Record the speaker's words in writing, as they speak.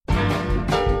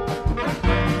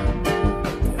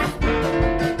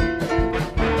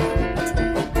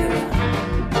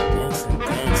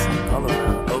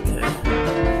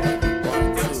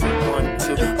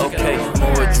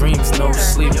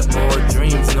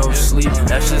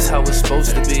That's just how it's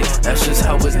supposed to be. That's just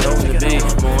how it's known to be.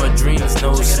 More dreams,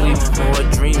 no sleep. More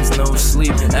dreams, no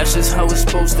sleep. That's just how it's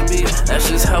supposed to be. That's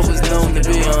just how it's known to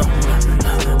be.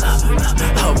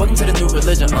 Welcome to the new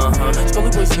religion, Skully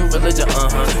boys new religion,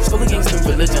 Skully gang's new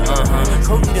religion,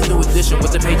 Code need a new edition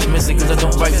with the page missing, cause I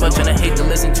don't write much and I hate to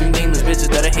listen to nameless bitches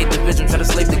that I hate the vision, try to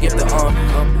slave the gift of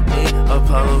come me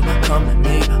Apollo, come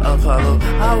me Apollo.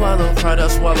 I wallow, pride I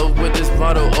swallow with this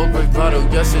bottle, oh great bottle.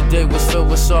 Yesterday was filled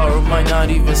with sorrow, might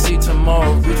not even see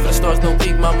tomorrow. Reach for the stars, no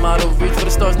peak, my motto. Reach for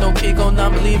the stars, no peak, oh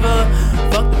non-believer.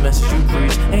 Fuck the message you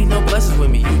preach, ain't no blessings with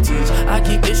me you teach. I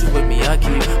keep issues with me, I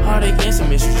keep heartache and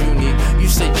some issues you need. You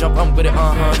say jump, I'm with it,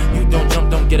 you don't jump,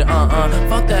 don't get it,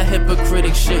 Fuck that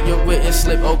hypocritic shit, you're with and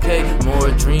slip, okay. More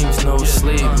dreams, no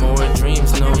sleep, more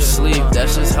dreams, no sleep.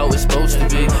 That's just how it's supposed to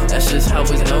be, that's just how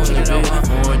it's known to be.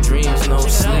 More dreams, no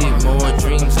sleep, more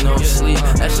dreams, no sleep.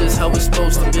 That's just how it's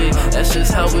supposed to be, that's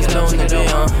just how it's known to be,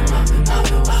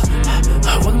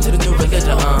 Welcome to the new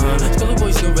religion, Skully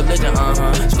boys new religion,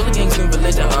 Skully gang's new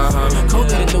religion, Code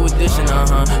need a new edition,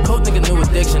 Code nigga new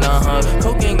addiction,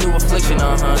 Code gang new affliction,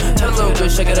 Tell a little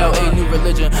bitch, check it out, a new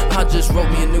religion. I just wrote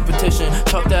me a new petition,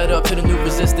 chalk that up to the new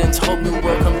resistance. Hope new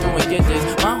world come through and get this.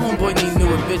 My homeboy need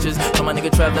newer bitches, tell my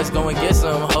nigga trap, let's go and get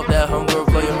some. Hope that homegirl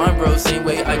blow your mind, bro. Same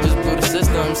way I just blew the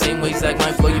system, same way Zach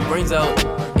might blow your brains out.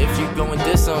 If you go and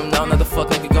diss him, now another fuck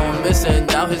nigga going missing.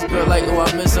 Now his girl like, oh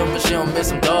I miss him, but she don't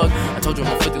miss him, dog. I told you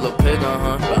I'm a 50 little pig,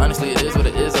 but honestly it is what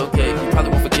it is, okay. You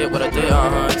probably won't forget what I did,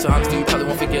 So honestly you probably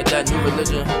won't forget that new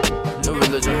religion, new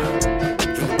religion.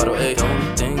 Drink the bottle, ayy.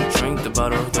 Don't think, drink the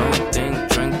bottle. Don't think,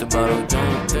 drink the bottle.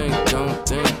 Don't think, don't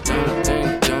think, don't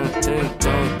think, don't think,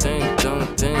 don't think,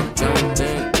 don't think, don't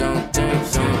think, don't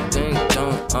think, don't think,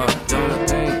 don't think, don't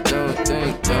think, don't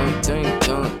think,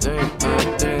 don't think,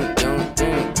 don't think, don't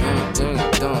think,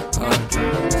 don't think, don't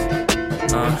think,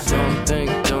 don't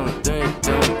think.